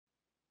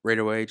Right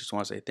away, just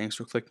want to say thanks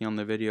for clicking on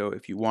the video.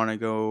 If you want to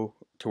go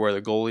to where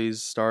the goalies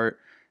start,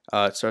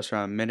 it starts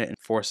around 1 minute and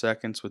 4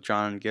 seconds with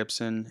John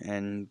Gibson,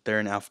 and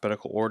they're in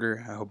alphabetical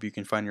order. I hope you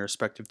can find your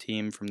respective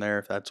team from there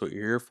if that's what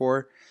you're here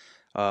for.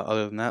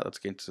 Other than that, let's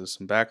get into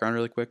some background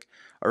really quick.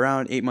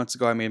 Around 8 months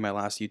ago, I made my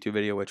last YouTube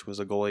video, which was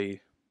a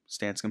goalie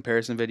stance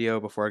comparison video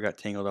before I got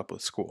tangled up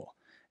with school.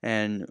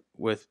 And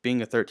with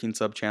being a 13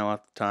 sub channel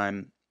at the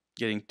time,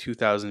 getting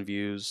 2,000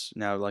 views,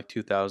 now like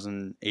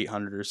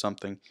 2,800 or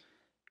something,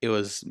 it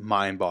was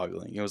mind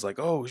boggling. It was like,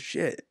 oh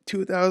shit,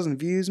 2,000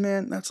 views,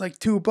 man? That's like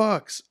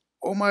 $2.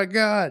 Oh my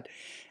God.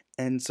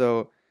 And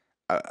so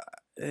uh,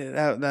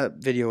 that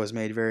video was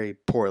made very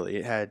poorly.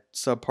 It had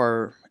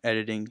subpar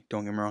editing.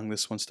 Don't get me wrong,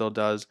 this one still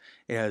does.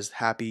 It has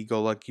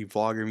happy-go-lucky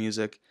vlogger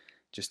music.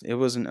 Just it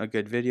wasn't a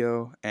good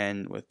video.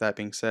 And with that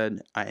being said,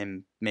 I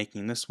am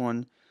making this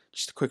one.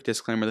 Just a quick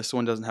disclaimer: this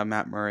one doesn't have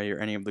Matt Murray or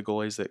any of the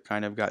goalies that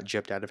kind of got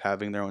gypped out of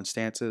having their own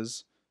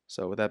stances.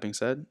 So with that being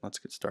said, let's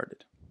get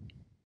started.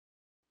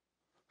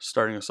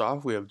 Starting us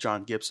off, we have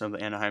John Gibson of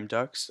the Anaheim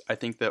Ducks. I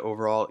think that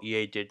overall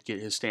EA did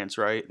get his stance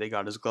right. They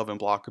got his glove and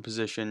blocker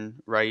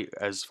position right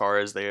as far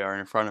as they are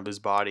in front of his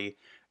body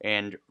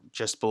and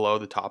just below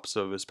the tops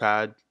of his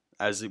pad,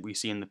 as we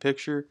see in the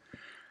picture.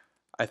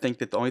 I think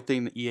that the only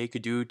thing that EA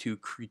could do to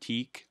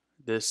critique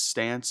this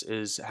stance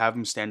is have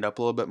him stand up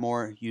a little bit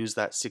more, use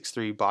that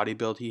 6'3" body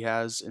build he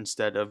has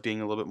instead of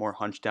being a little bit more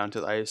hunched down to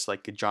the ice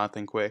like a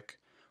Jonathan Quick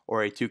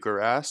or a Tuukka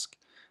Rask.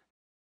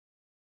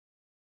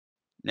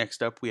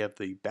 Next up, we have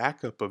the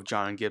backup of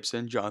John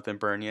Gibson, Jonathan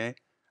Bernier.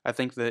 I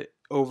think that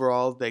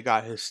overall they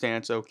got his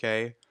stance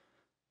okay.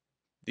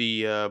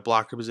 The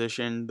blocker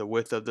position, the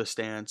width of the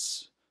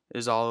stance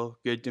is all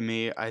good to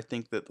me. I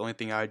think that the only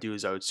thing I would do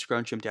is I would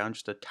scrunch him down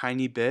just a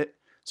tiny bit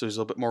so he's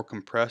a little bit more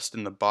compressed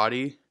in the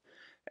body.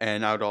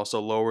 And I would also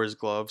lower his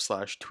glove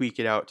 / tweak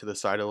it out to the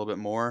side a little bit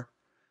more.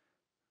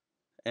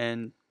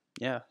 And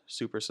yeah,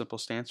 super simple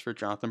stance for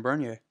Jonathan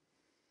Bernier.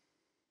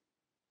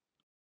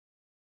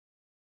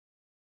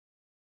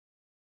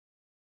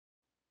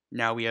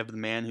 Now we have the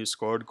man who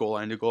scored goal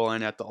line to goal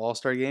line at the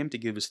All-Star game to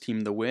give his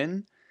team the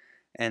win,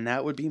 and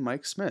that would be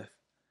Mike Smith.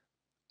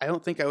 I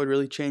don't think I would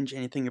really change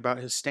anything about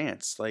his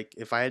stance. Like,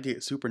 if I had to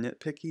get super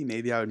nitpicky,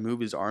 maybe I would move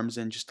his arms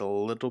in just a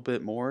little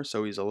bit more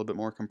so he's a little bit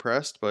more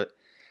compressed, but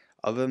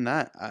other than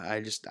that,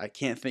 I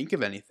can't think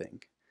of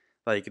anything.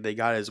 Like, they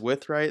got his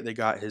width right, they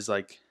got his,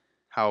 like,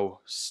 how,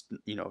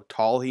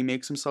 tall he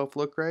makes himself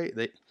look right.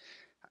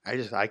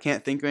 I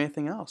can't think of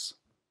anything else.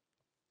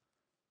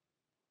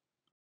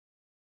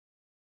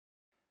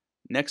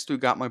 Next, we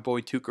got my boy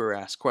Tuukka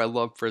Rask, who I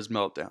love for his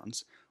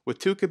meltdowns. With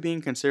Tuukka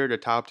being considered a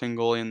top 10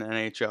 goalie in the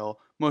NHL,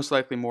 most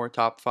likely more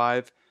top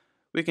 5,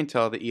 we can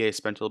tell that EA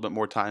spent a little bit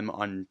more time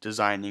on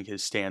designing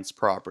his stance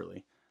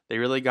properly. They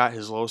really got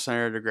his low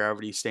center of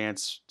gravity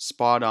stance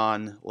spot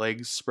on,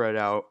 legs spread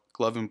out,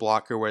 glove and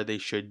blocker where they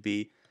should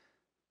be,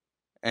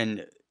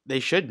 and they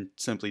should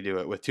simply do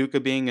it. With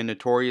Tuukka being a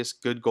notorious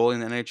good goalie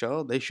in the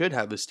NHL, they should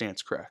have his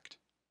stance correct.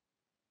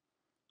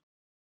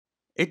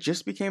 It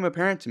just became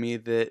apparent to me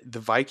that the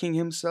Viking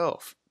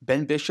himself,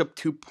 Ben Bishop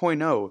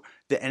 2.0,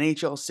 the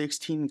NHL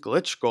 16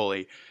 glitch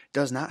goalie,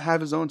 does not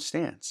have his own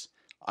stance.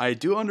 I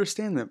do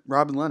understand that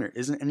Robin Leonard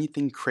isn't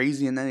anything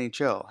crazy in the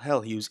NHL.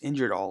 Hell, he was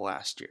injured all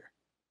last year.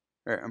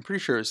 I'm pretty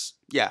sure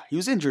he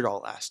was injured all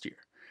last year.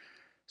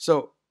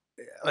 So,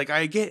 like,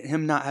 I get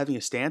him not having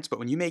a stance, but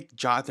when you make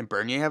Jonathan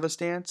Bernier have a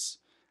stance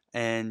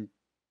and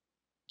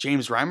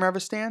James Reimer have a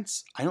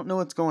stance, I don't know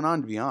what's going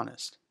on, to be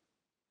honest.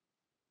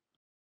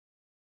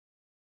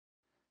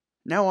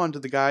 Now on to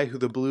the guy who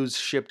the Blues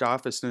shipped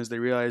off as soon as they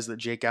realized that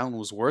Jake Allen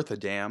was worth a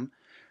damn.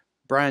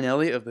 Brian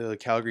Elliott of the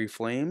Calgary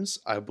Flames.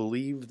 I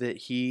believe that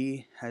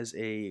he has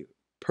a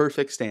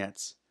perfect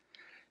stance.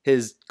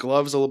 His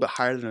glove's a little bit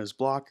higher than his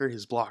blocker.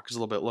 His blocker's a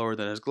little bit lower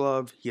than his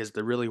glove. He has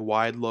the really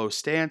wide, low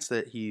stance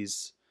that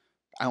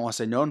I don't want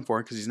to say known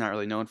for because he's not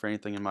really known for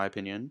anything in my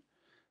opinion.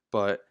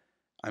 But,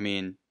 I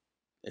mean,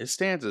 his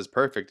stance is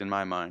perfect in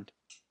my mind.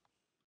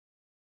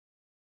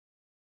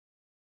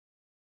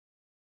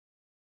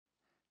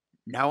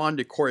 Now on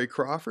to Corey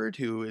Crawford,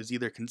 who is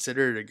either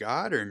considered a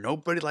god or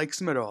nobody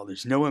likes him at all.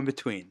 There's no in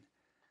between.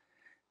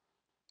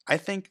 I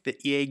think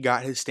that EA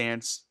got his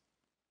stance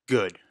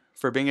good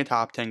for being a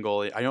top 10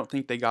 goalie. I don't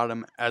think they got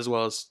him as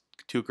well as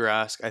Tuukka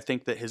Rask. I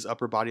think that his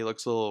upper body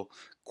looks a little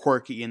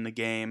quirky in the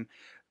game,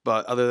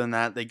 but other than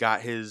that, they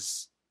got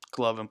his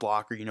glove and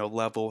blocker,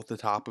 level with the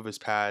top of his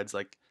pads.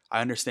 Like, I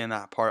understand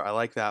that part. I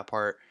like that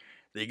part.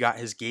 They got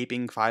his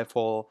gaping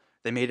 5-hole.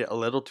 They made it a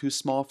little too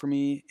small for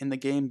me in the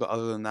game, but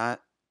other than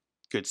that,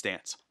 good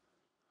stance.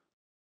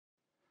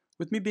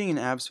 With me being an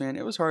Avs fan,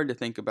 it was hard to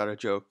think about a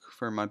joke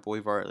for my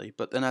boy Varley,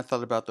 but then I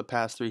thought about the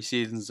past 3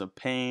 seasons of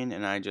pain,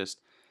 and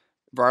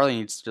Varley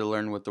needs to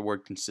learn what the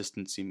word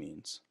consistency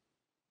means.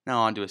 Now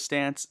on to his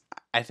stance.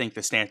 I think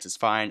the stance is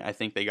fine. I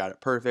think they got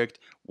it perfect.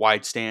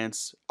 Wide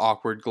stance,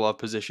 awkward glove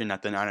position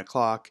at the 9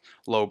 o'clock,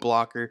 low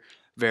blocker,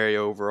 very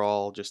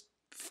overall just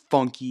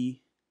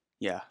funky,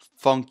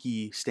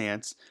 funky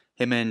stance.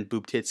 Him and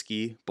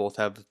Bubtitsky both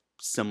have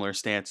similar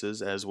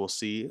stances as we'll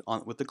see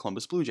with the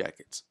Columbus Blue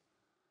Jackets.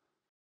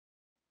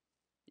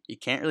 You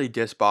can't really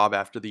diss Bob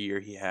after the year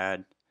he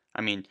had.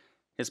 I mean,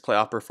 his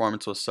playoff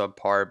performance was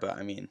subpar, but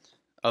I mean,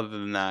 other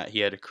than that, he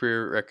had a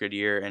career record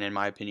year, and in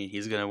my opinion,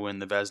 he's going to win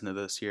the Vezina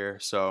this year.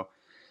 So,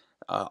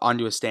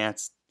 onto his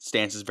stance.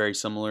 Stance is very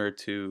similar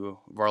to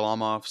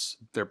Varlamov's.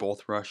 They're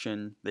both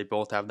Russian. They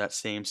both have that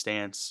same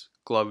stance.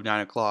 Glove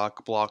 9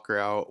 o'clock, blocker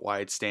out,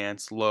 wide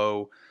stance,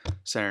 low,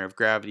 center of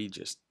gravity.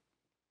 Just,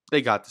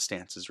 they got the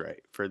stances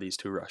right for these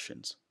two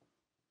Russians.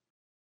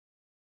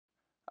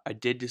 I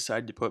did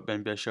decide to put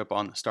Ben Bishop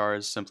on the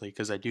Stars simply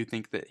because I do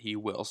think that he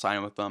will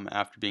sign with them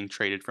after being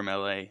traded from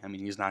LA. I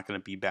mean, he's not going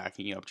to be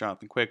backing up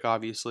Jonathan Quick,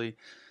 obviously.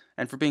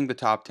 And for being the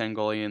top 10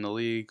 goalie in the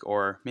league,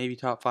 or maybe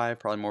top 5,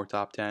 probably more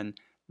top 10,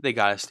 they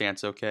got his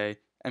stance okay.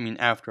 I mean,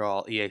 after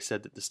all, EA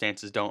said that the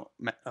stances don't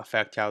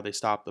affect how they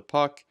stop the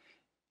puck.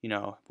 You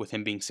know, with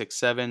him being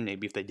 6'7",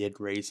 maybe if they did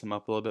raise him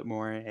up a little bit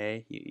more,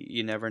 hey,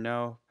 you never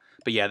know.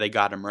 But yeah, they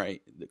got him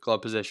right. The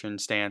glove position,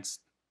 stance,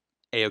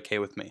 A-okay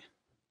with me.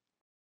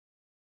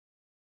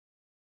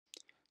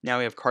 Now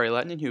we have Kari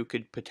Lehtinen, who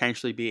could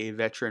potentially be a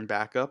veteran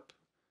backup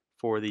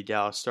for the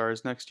Dallas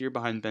Stars next year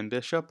behind Ben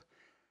Bishop.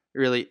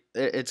 Really,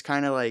 it's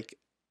kind of like,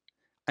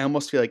 I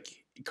almost feel like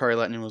Kari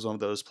Lehtinen was one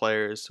of those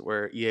players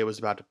where EA was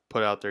about to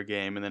put out their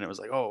game, and then it was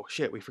like, oh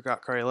shit, we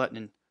forgot Kari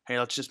Lehtinen. Hey,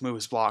 let's just move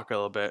his block a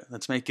little bit.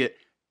 Let's make it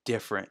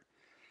different.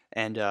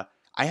 And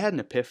I had an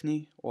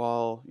epiphany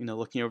while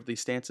looking over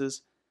these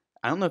stances.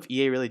 I don't know if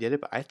EA really did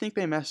it, but I think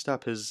they messed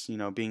up his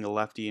being a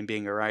lefty and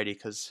being a righty,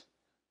 because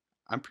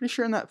I'm pretty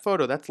sure in that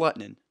photo that's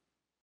Lehtinen.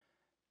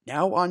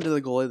 Now on to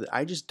the goalie that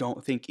I just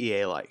don't think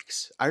EA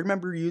likes. I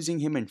remember using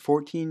him in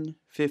 14,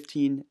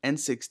 15, and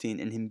 16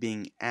 and him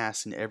being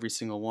ass in every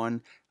single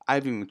one.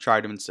 I've even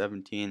tried him in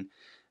 17.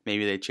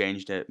 Maybe they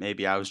changed it.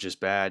 Maybe I was just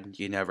bad.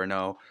 You never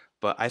know.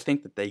 But I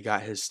think that they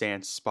got his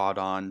stance spot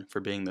on for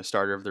being the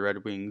starter of the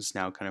Red Wings,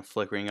 now kind of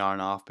flickering on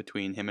and off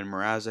between him and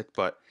Mrazek.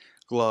 But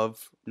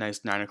glove,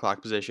 nice 9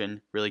 o'clock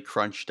position, really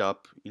crunched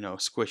up,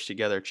 squished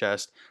together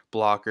chest,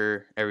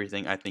 blocker,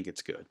 everything. I think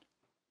it's good.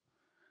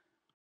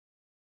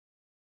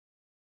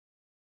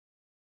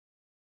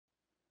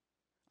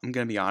 I'm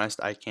gonna be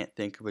honest, I can't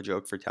think of a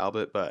joke for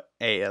Talbot, but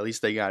hey, at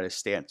least they got his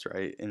stance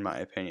right, in my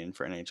opinion,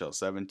 for NHL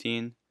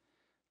 17.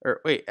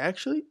 Or wait,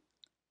 actually,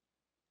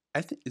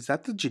 I think is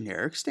that the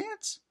generic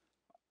stance?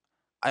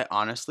 I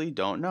honestly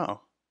don't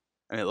know.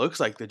 I mean, it looks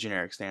like the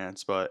generic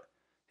stance, but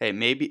hey,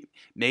 maybe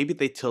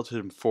they tilted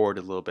him forward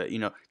a little bit.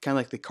 Kind of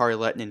like the Kari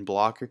Lehtinen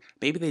blocker.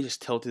 Maybe they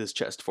just tilted his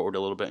chest forward a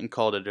little bit and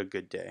called it a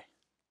good day.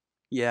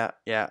 Yeah,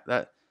 yeah,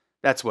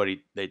 that's what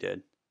they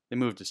did. They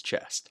moved his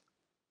chest.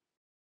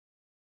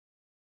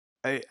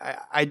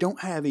 I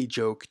don't have a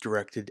joke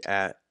directed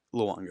at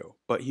Luongo,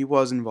 but he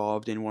was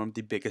involved in one of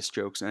the biggest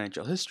jokes in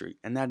NHL history,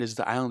 and that is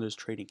the Islanders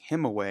trading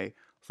him away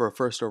for a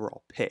first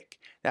overall pick.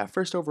 That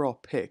first overall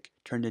pick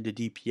turned into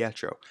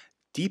DiPietro.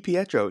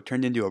 DiPietro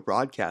turned into a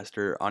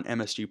broadcaster on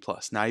MSG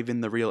Plus, not even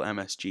the real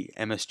MSG,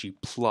 MSG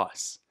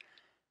Plus.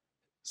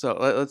 So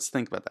let's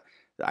think about that.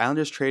 The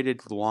Islanders traded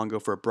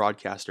Luongo for a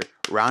broadcaster.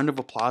 Round of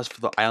applause for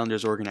the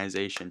Islanders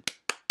organization.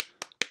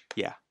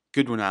 Yeah,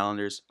 good one,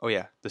 Islanders. Oh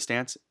yeah, the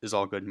stance is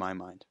all good in my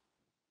mind.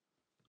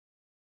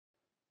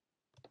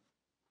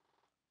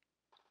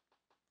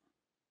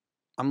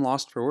 I'm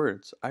lost for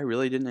words. I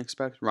really didn't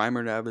expect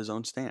Reimer to have his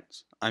own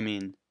stance. I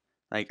mean,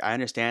 like, I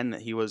understand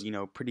that he was,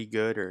 pretty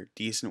good or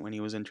decent when he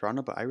was in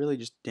Toronto, but I really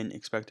just didn't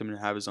expect him to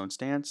have his own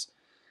stance.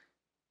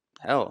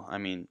 Hell, I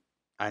mean,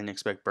 I didn't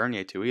expect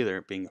Bernier to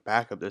either, being a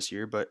backup this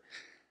year, but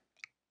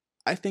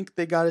I think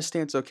they got his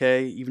stance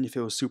okay, even if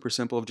it was super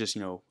simple of just,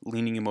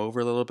 leaning him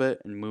over a little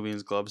bit and moving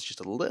his gloves just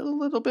a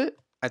little bit.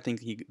 I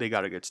think they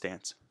got a good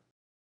stance.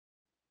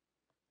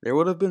 There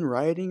would have been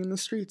rioting in the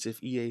streets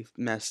if EA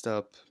messed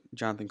up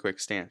Jonathan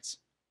Quick's stance.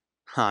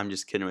 I'm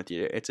just kidding with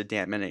you. It's a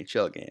damn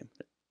NHL game.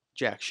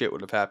 Jack shit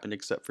would have happened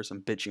except for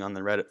some bitching on the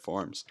Reddit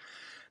forums.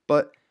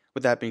 But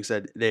with that being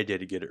said, they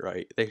did get it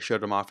right. They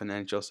showed him off in the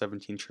NHL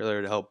 17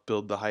 trailer to help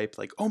build the hype.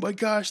 Like, oh my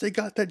gosh, they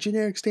got that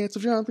generic stance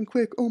of Jonathan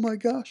Quick. Oh my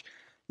gosh.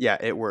 Yeah,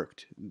 it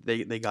worked.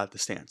 They got the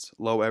stance.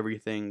 Low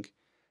everything.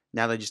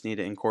 Now they just need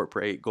to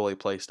incorporate goalie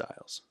play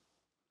styles.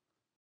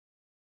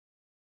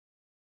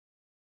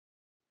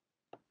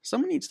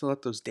 Someone needs to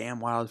let those damn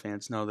Wild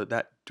fans know that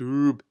that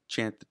doob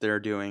chant that they're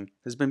doing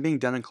has been being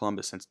done in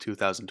Columbus since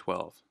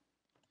 2012.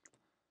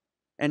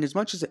 And as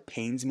much as it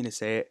pains me to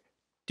say it,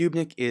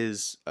 Dubnyk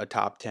is a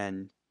top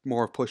 10,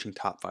 more pushing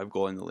top 5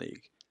 goal in the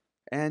league.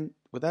 And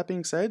with that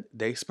being said,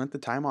 they spent the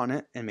time on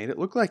it and made it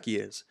look like he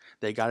is.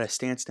 They got his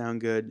stance down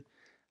good.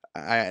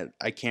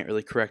 I can't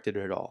really correct it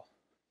at all.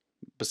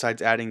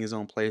 Besides adding his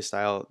own play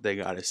style, they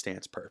got his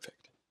stance perfect.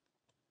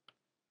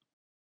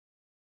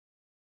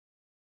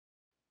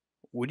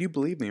 Would you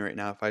believe me right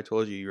now if I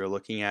told you you're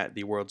looking at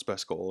the world's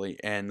best goalie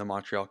and the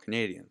Montreal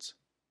Canadiens?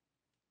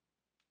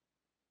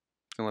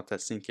 Gonna let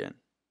that sink in.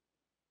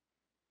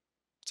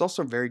 It's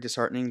also very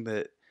disheartening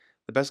that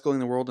the best goalie in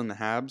the world in the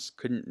Habs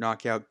couldn't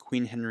knock out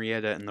Queen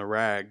Henrietta and the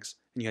Rags,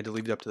 and you had to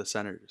leave it up to the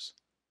Senators.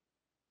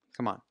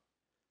 Come on.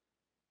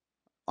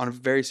 On a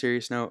very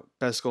serious note,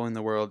 best goalie in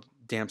the world,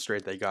 damn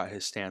straight they got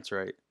his stance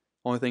right.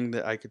 Only thing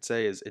that I could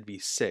say is it'd be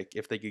sick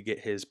if they could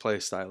get his play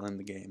style in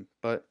the game.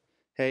 But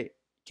hey,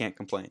 can't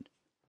complain.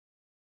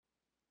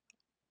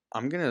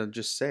 I'm gonna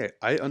just say it.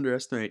 I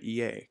underestimate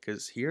EA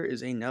because here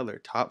is another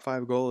top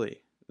five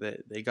goalie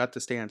that they got the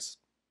stance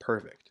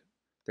perfect.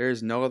 There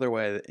is no other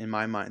way that, in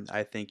my mind,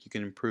 I think you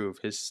can improve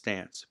his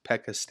stance,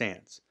 Pekka's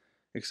stance,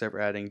 except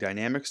for adding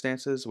dynamic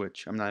stances,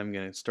 which I'm not even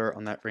gonna start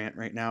on that rant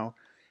right now,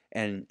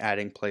 and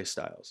adding play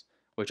styles,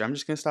 which I'm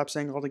just gonna stop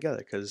saying altogether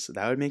because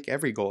that would make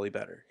every goalie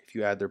better if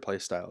you add their play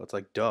style. It's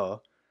like duh.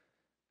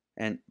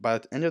 And by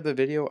the end of the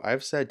video,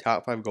 I've said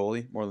top five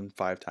goalie more than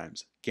 5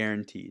 times,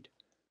 guaranteed.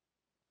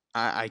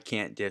 I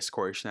can't diss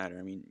Corey Schneider.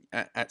 I mean,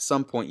 at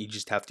some point, you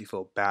just have to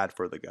feel bad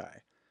for the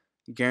guy.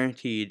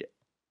 Guaranteed,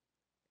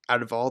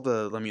 out of all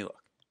the, let me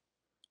look,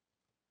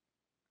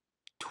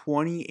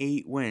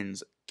 28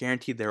 wins,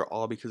 guaranteed they're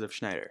all because of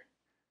Schneider.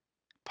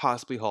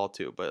 Possibly Hall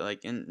too, but like,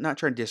 and not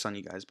trying to diss on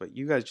you guys, but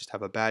you guys just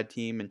have a bad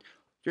team, and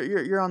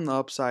you're on the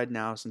upside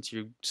now since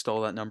you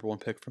stole that number one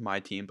pick from my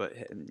team. But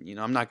you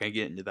know, I'm not gonna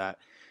get into that.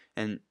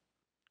 And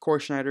Corey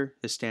Schneider,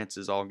 his stance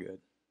is all good.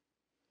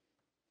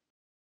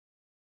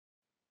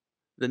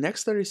 The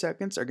next 30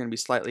 seconds are going to be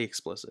slightly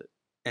explicit.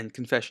 And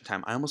confession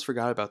time, I almost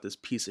forgot about this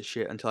piece of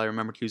shit until I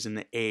remembered he was in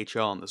the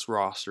AHL on this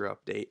roster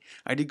update.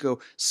 I did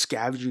go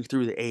scavenging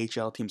through the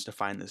AHL teams to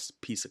find this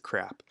piece of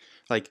crap.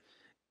 Like,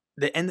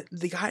 and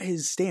they got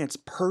his stance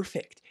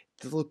perfect.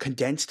 The little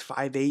condensed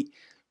 5'8",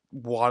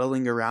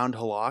 waddling around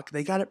Halak,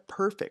 they got it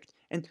perfect.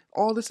 And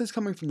all this is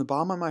coming from the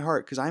bottom of my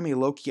heart because I'm a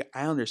low-key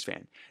Islanders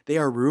fan. They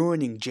are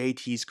ruining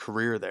JT's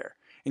career there.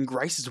 And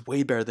Grice is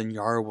way better than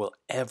Yara will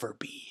ever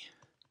be.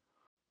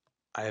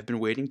 I have been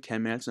waiting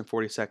 10 minutes and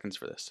 40 seconds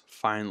for this.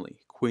 Finally,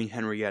 Queen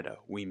Henrietta,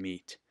 we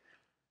meet.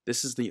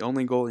 This is the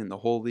only goalie in the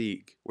whole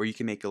league where you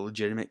can make a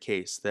legitimate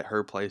case that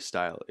her play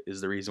style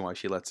is the reason why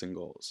she lets in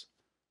goals.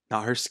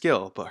 Not her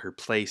skill, but her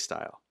play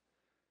style.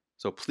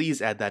 So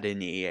please add that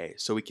in EA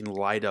so we can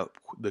light up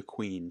the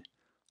Queen.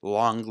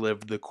 Long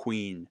live the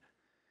Queen.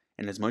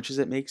 And as much as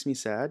it makes me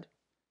sad,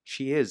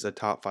 she is a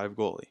top 5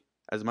 goalie.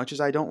 As much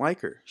as I don't like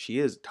her, she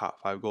is a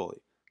top 5 goalie.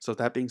 So with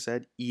that being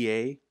said,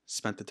 EA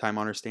spent the time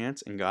on her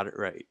stance and got it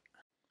right.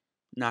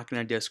 Not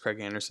going to diss Craig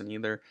Anderson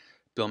either.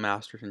 Bill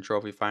Masterton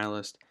Trophy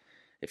finalist.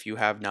 If you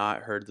have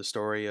not heard the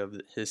story of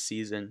his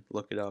season,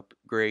 look it up.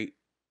 Great,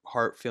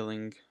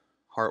 heart-filling,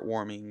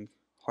 heartwarming,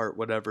 heart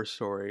whatever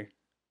story.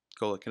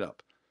 Go look it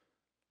up.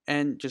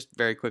 And just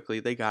very quickly,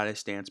 they got his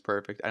stance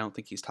perfect. I don't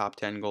think he's top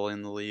 10 goalie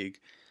in the league.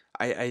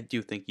 I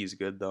do think he's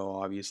good, though,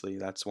 obviously.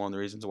 That's one of the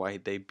reasons why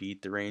they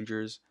beat the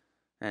Rangers.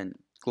 And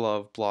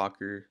glove,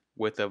 blocker,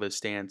 width of his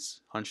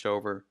stance, hunched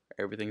over,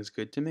 everything's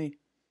good to me.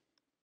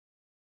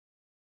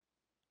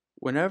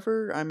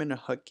 Whenever I'm in a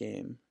Hut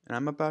game and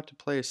I'm about to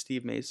play a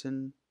Steve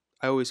Mason,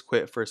 I always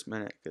quit first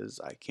minute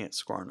because I can't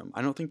score on him.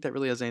 I don't think that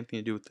really has anything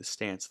to do with the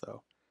stance,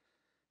 though.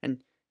 And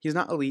he's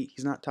not elite,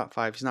 he's not top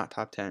 5, he's not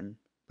top 10,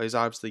 but he's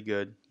obviously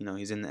good. You know,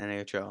 he's in the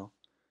NHL.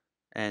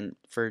 And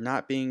for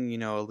not being, you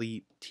know,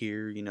 elite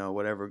tier, you know,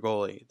 whatever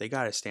goalie, they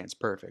got his stance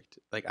perfect.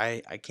 Like,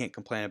 I can't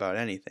complain about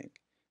anything.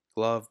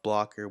 Glove,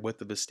 blocker,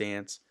 width of his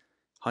stance,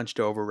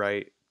 hunched over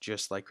right,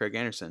 just like Craig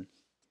Anderson.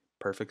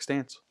 Perfect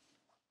stance.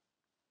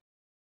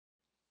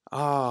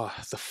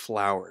 Ah, the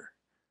Flower.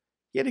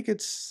 He had a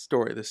good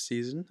story this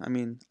season. I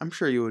mean, I'm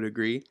sure you would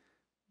agree.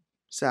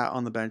 Sat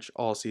on the bench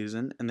all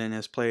season and then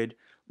has played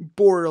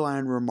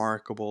borderline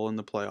remarkable in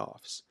the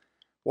playoffs.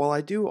 While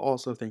I do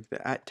also think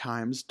that at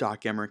times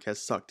Doc Emmerich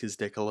has sucked his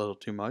dick a little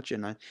too much,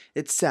 and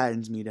it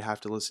saddens me to have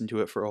to listen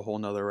to it for a whole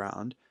nother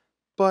round.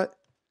 But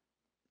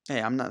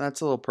hey, I'm not.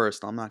 That's a little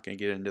personal. I'm not going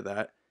to get into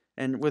that.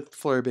 And with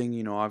Fleur being,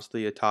 you know,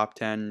 obviously a top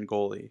 10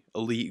 goalie,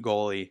 elite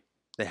goalie,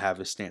 they have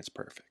his stance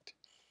perfect.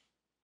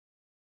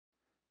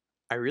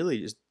 I really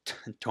just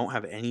don't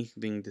have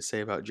anything to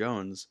say about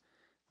Jones.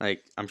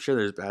 Like, I'm sure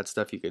there's bad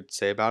stuff you could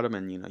say about him,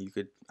 and you know, you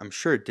could, I'm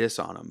sure, diss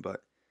on him,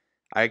 but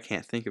I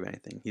can't think of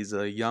anything. He's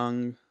a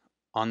young,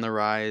 on the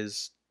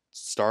rise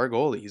star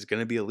goalie. He's going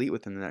to be elite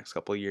within the next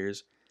couple of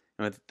years.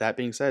 And with that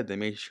being said, they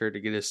made sure to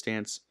get his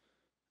stance,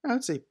 I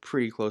would say,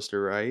 pretty close to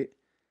right.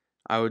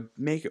 I would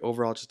make it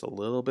overall just a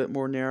little bit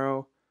more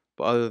narrow,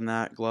 but other than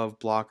that, glove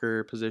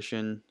blocker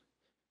position,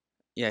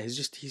 yeah, he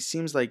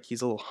seems like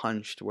he's a little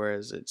hunched,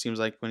 whereas it seems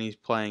like when he's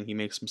playing, he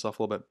makes himself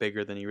a little bit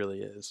bigger than he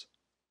really is.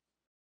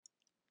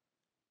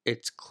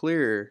 It's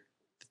clear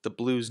that the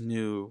Blues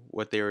knew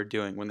what they were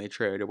doing when they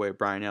traded away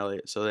Brian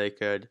Elliott, so they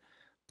could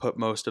put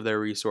most of their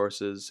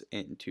resources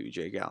into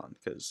Jake Allen.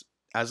 Because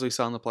as we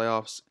saw in the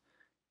playoffs,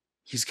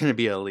 he's going to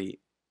be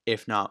elite,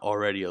 if not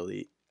already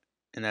elite,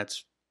 and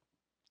that's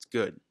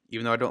good.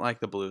 Even though I don't like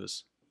the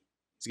Blues,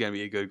 he's going to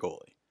be a good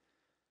goalie.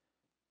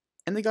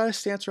 And they got his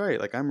stance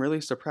right. Like, I'm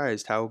really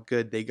surprised how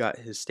good they got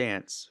his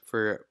stance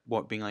for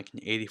what being like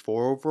an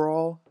 84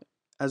 overall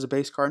as a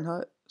base card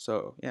hut.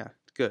 So yeah,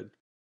 good.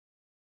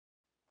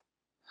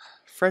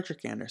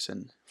 Frederick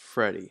Anderson,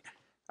 Freddie.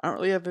 I don't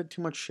really have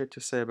too much shit to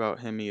say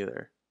about him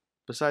either.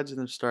 Besides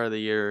the start of the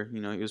year,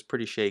 you know, he was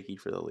pretty shaky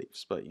for the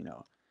Leafs, but you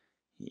know,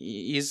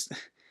 He's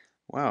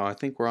wow. I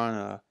think we're on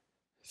a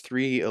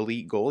 3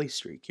 elite goalie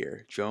streak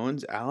here: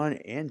 Jones, Allen,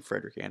 and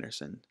Frederick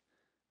Anderson.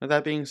 With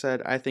that being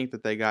said, I think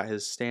that they got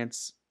his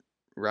stance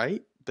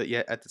right, but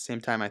yet at the same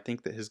time, I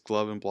think that his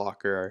glove and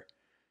blocker are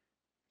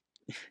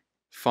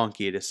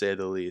funky to say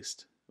the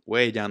least,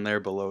 way down there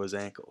below his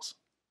ankles.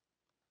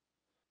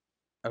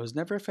 I was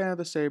never a fan of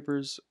the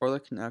Sabres or the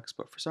Canucks,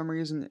 but for some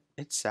reason,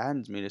 it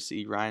saddens me to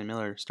see Ryan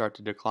Miller start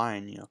to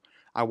decline.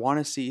 I want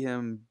to see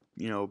him,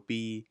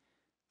 be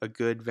a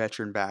good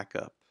veteran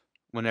backup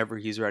whenever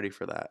he's ready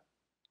for that.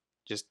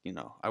 Just,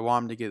 I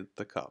want him to get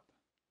the cup.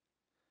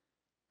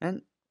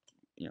 And,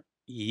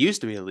 he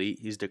used to be elite.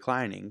 He's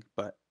declining.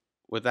 But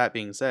with that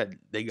being said,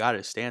 they got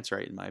his stance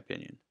right, in my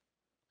opinion.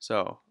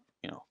 So,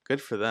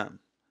 good for them.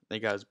 They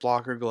got his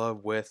blocker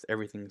glove with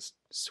everything's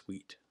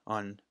sweet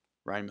on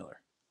Ryan Miller.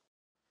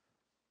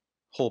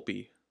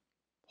 Holtby.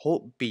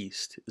 Holt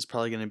Beast is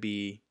probably going to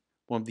be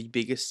one of the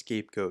biggest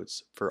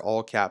scapegoats for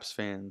all Caps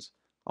fans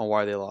on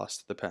why they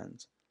lost to the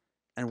Pens.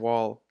 And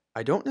while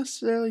I don't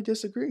necessarily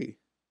disagree,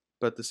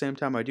 but at the same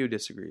time I do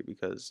disagree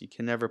because you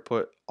can never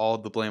put all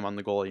the blame on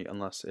the goalie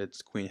unless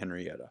it's Queen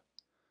Henrietta.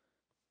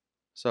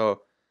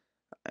 So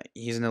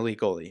he's an elite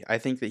goalie. I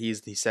think that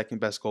he's the second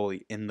best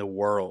goalie in the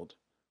world,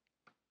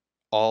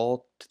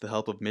 all to the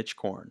help of Mitch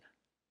Korn.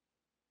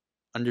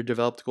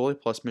 Underdeveloped goalie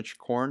plus Mitch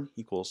Korn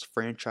equals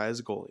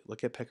franchise goalie.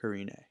 Look at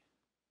Pecorine.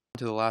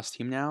 To the last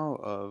team now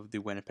of the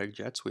Winnipeg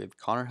Jets, we have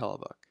Connor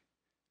Hellebuck,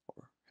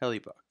 or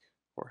Hellebuck,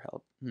 or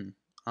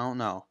I don't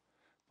know,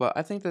 but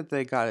I think that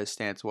they got his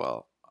stance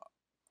well.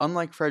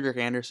 Unlike Frederick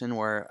Anderson,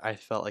 where I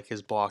felt like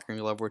his blocker and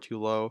glove were too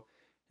low,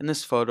 in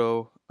this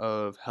photo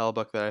of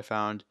Hellebuck that I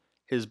found,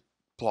 his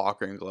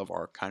blocker and glove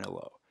are kind of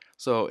low.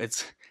 So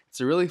it's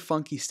a really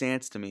funky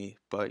stance to me,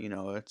 but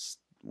it's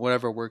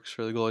whatever works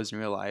for the goalies in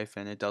real life,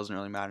 and it doesn't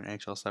really matter in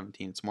NHL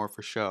 17. It's more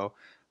for show,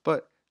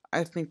 but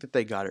I think that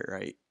they got it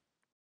right.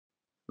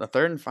 The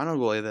third and final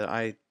goalie that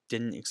I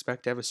didn't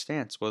expect to have a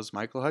stance was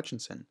Michael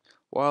Hutchinson.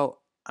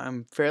 While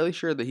I'm fairly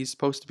sure that he's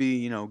supposed to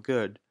be,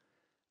 good,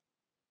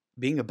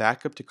 being a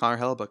backup to Connor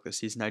Hellebuck this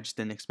season, I just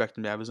didn't expect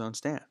him to have his own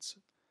stance.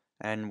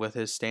 And with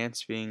his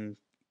stance being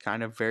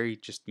kind of very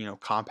just,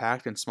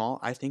 compact and small,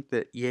 I think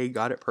that EA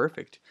got it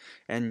perfect.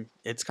 And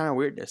it's kind of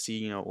weird to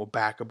see, a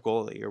backup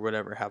goalie or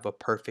whatever have a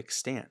perfect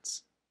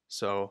stance.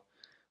 So,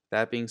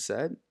 that being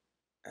said,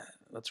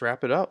 let's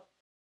wrap it up.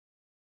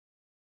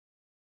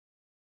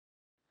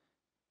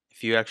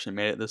 If you actually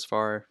made it this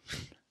far,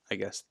 I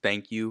guess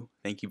thank you.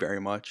 Thank you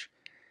very much.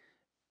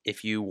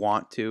 If you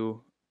want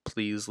to,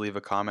 please leave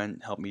a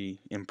comment, help me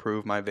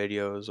improve my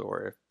videos,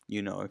 or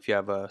if you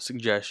have a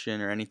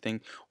suggestion or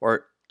anything,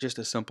 or just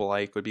a simple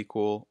like would be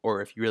cool,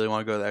 or if you really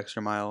want to go the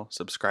extra mile,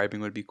 subscribing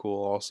would be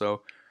cool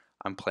also.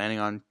 I'm planning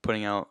on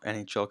putting out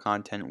NHL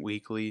content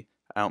weekly.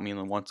 I don't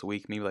mean once a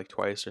week, maybe like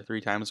twice or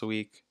 3 times a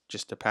week,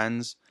 just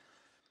depends.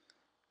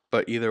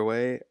 But either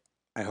way,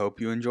 I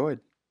hope you enjoyed.